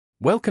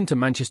Welcome to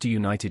Manchester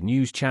United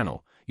News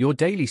Channel, your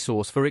daily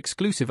source for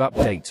exclusive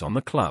updates on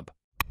the club.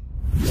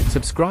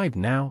 Subscribe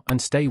now and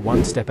stay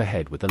one step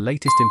ahead with the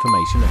latest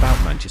information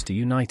about Manchester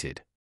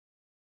United.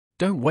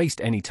 Don't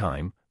waste any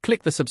time,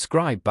 click the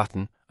subscribe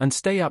button and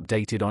stay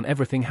updated on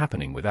everything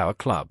happening with our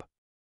club.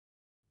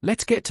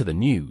 Let's get to the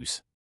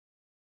news.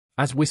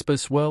 As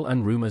whispers swirl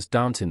and rumours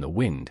dance in the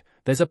wind,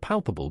 there's a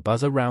palpable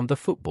buzz around the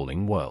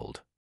footballing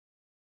world.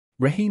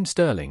 Raheem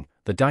Sterling,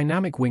 the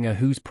dynamic winger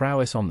whose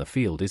prowess on the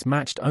field is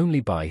matched only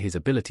by his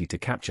ability to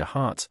capture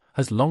hearts,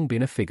 has long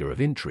been a figure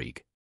of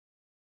intrigue.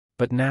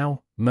 But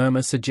now,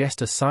 murmurs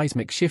suggest a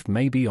seismic shift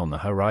may be on the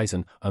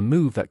horizon, a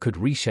move that could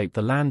reshape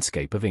the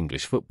landscape of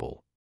English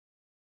football.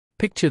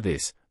 Picture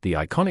this, the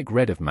iconic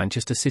Red of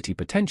Manchester City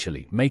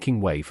potentially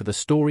making way for the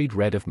storied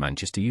Red of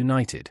Manchester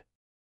United.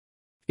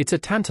 It's a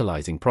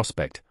tantalising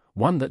prospect,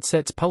 one that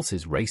sets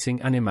pulses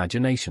racing and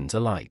imaginations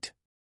alight.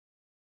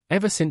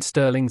 Ever since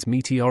Sterling's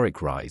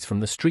meteoric rise from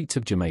the streets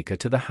of Jamaica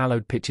to the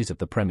hallowed pitches of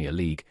the Premier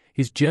League,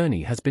 his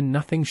journey has been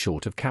nothing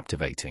short of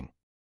captivating.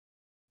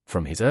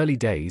 From his early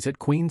days at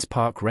Queen's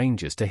Park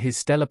Rangers to his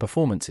stellar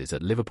performances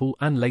at Liverpool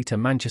and later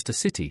Manchester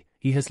City,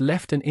 he has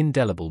left an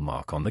indelible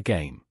mark on the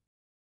game.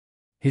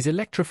 His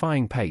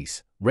electrifying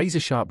pace,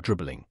 razor-sharp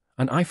dribbling,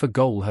 and eye for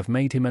goal have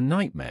made him a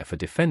nightmare for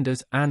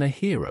defenders and a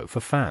hero for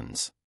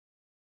fans.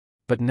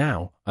 But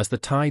now, as the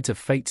tides of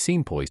fate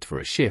seem poised for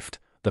a shift,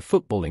 the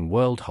footballing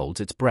world holds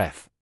its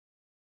breath.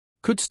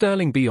 Could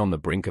Sterling be on the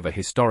brink of a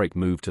historic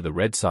move to the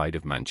red side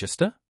of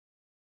Manchester?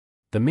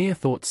 The mere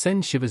thought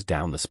sends shivers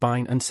down the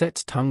spine and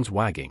sets tongues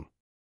wagging.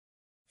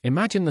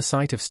 Imagine the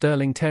sight of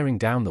Sterling tearing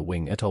down the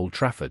wing at Old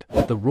Trafford,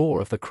 the roar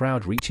of the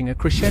crowd reaching a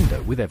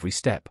crescendo with every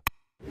step.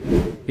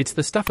 It's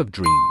the stuff of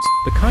dreams,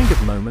 the kind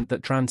of moment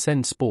that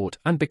transcends sport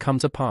and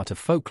becomes a part of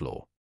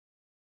folklore.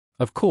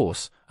 Of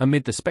course,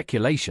 amid the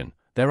speculation,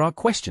 there are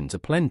questions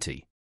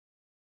aplenty.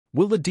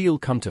 Will the deal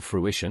come to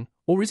fruition,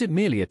 or is it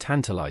merely a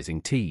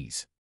tantalising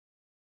tease?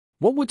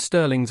 What would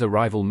Sterling's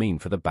arrival mean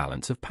for the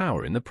balance of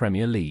power in the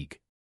Premier League?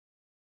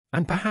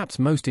 And perhaps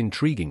most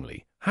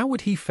intriguingly, how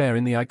would he fare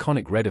in the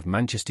iconic Red of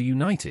Manchester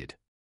United?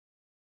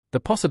 The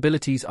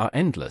possibilities are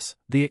endless,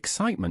 the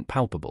excitement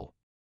palpable.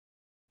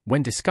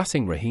 When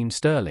discussing Raheem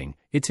Sterling,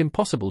 it's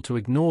impossible to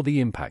ignore the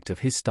impact of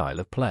his style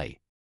of play.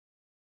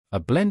 A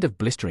blend of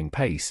blistering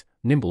pace,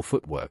 nimble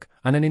footwork,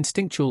 and an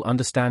instinctual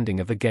understanding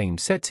of the game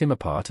sets him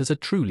apart as a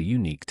truly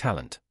unique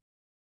talent.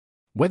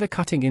 Whether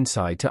cutting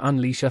inside to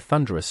unleash a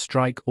thunderous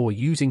strike or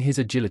using his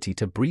agility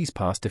to breeze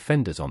past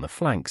defenders on the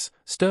flanks,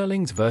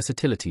 Sterling's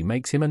versatility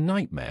makes him a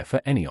nightmare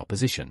for any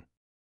opposition.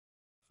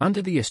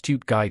 Under the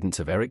astute guidance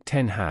of Erik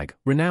ten Hag,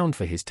 renowned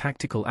for his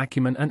tactical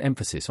acumen and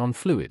emphasis on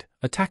fluid,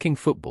 attacking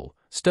football,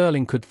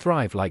 Sterling could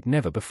thrive like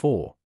never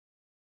before.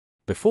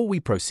 Before we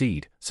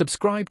proceed,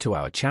 subscribe to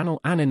our channel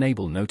and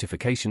enable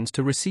notifications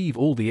to receive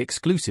all the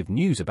exclusive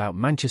news about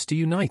Manchester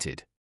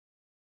United.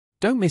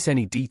 Don't miss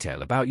any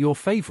detail about your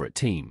favourite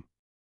team.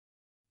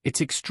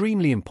 It's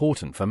extremely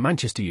important for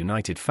Manchester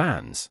United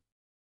fans.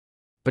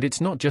 But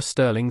it's not just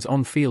Sterling's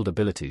on-field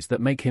abilities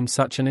that make him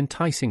such an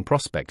enticing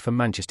prospect for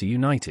Manchester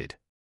United.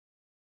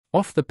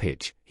 Off the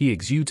pitch, he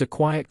exudes a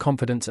quiet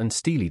confidence and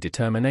steely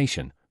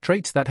determination,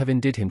 traits that have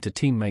endeared him to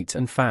teammates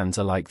and fans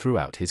alike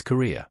throughout his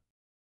career.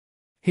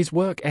 His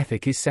work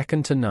ethic is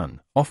second to none,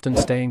 often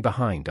staying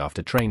behind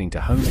after training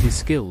to hone his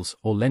skills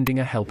or lending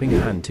a helping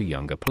hand to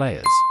younger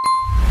players.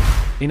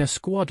 In a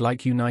squad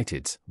like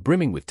United's,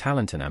 brimming with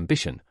talent and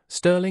ambition,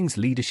 Sterling's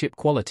leadership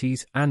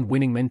qualities and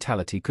winning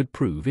mentality could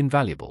prove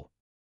invaluable.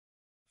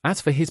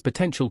 As for his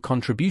potential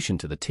contribution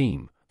to the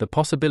team, the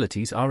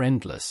possibilities are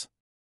endless.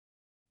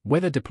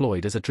 Whether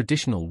deployed as a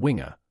traditional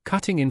winger,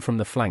 cutting in from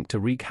the flank to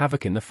wreak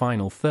havoc in the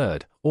final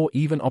third, or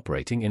even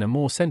operating in a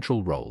more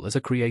central role as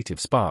a creative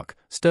spark,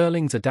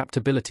 Sterling's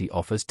adaptability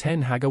offers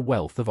ten Hag a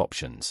wealth of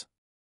options.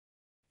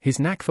 His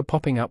knack for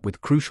popping up with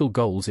crucial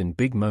goals in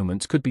big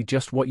moments could be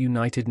just what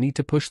United need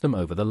to push them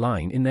over the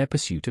line in their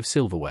pursuit of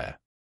silverware.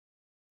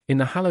 In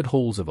the hallowed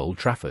halls of Old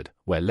Trafford,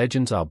 where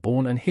legends are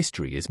born and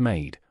history is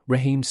made,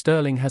 Raheem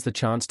Sterling has the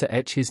chance to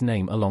etch his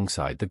name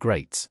alongside the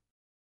greats.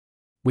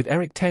 With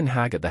Erik ten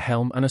Hag at the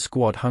helm and a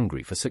squad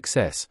hungry for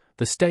success,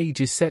 the stage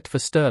is set for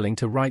Sterling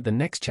to write the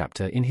next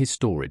chapter in his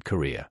storied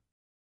career.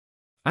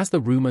 As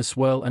the rumours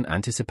swirl and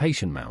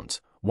anticipation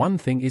mounts, one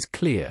thing is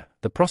clear: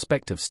 the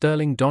prospect of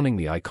Sterling donning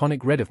the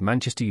iconic Red of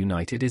Manchester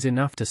United is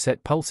enough to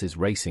set pulses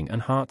racing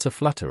and hearts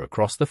aflutter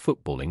across the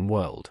footballing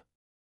world.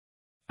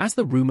 As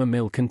the rumour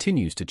mill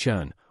continues to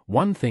churn,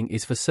 one thing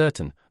is for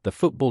certain: the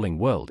footballing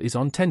world is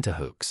on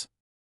tenterhooks.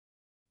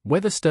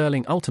 Whether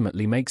Sterling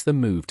ultimately makes the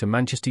move to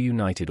Manchester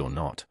United or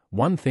not,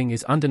 one thing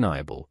is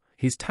undeniable: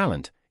 his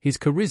talent, his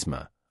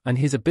charisma, and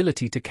his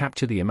ability to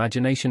capture the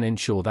imagination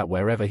ensure that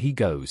wherever he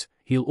goes,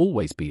 he'll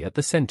always be at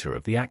the centre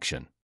of the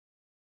action.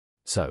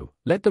 So,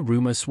 let the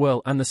rumours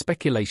swirl and the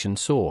speculation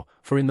soar,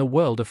 for in the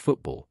world of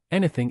football,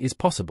 anything is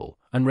possible,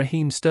 and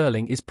Raheem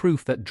Sterling is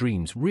proof that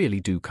dreams really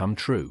do come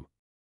true.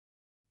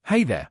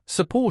 Hey there,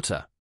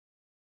 supporter!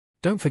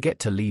 Don't forget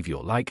to leave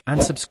your like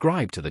and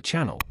subscribe to the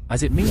channel,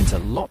 as it means a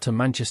lot to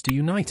Manchester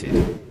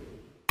United.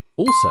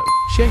 Also,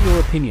 share your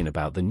opinion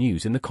about the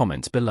news in the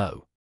comments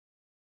below.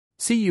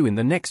 See you in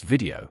the next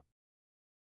video.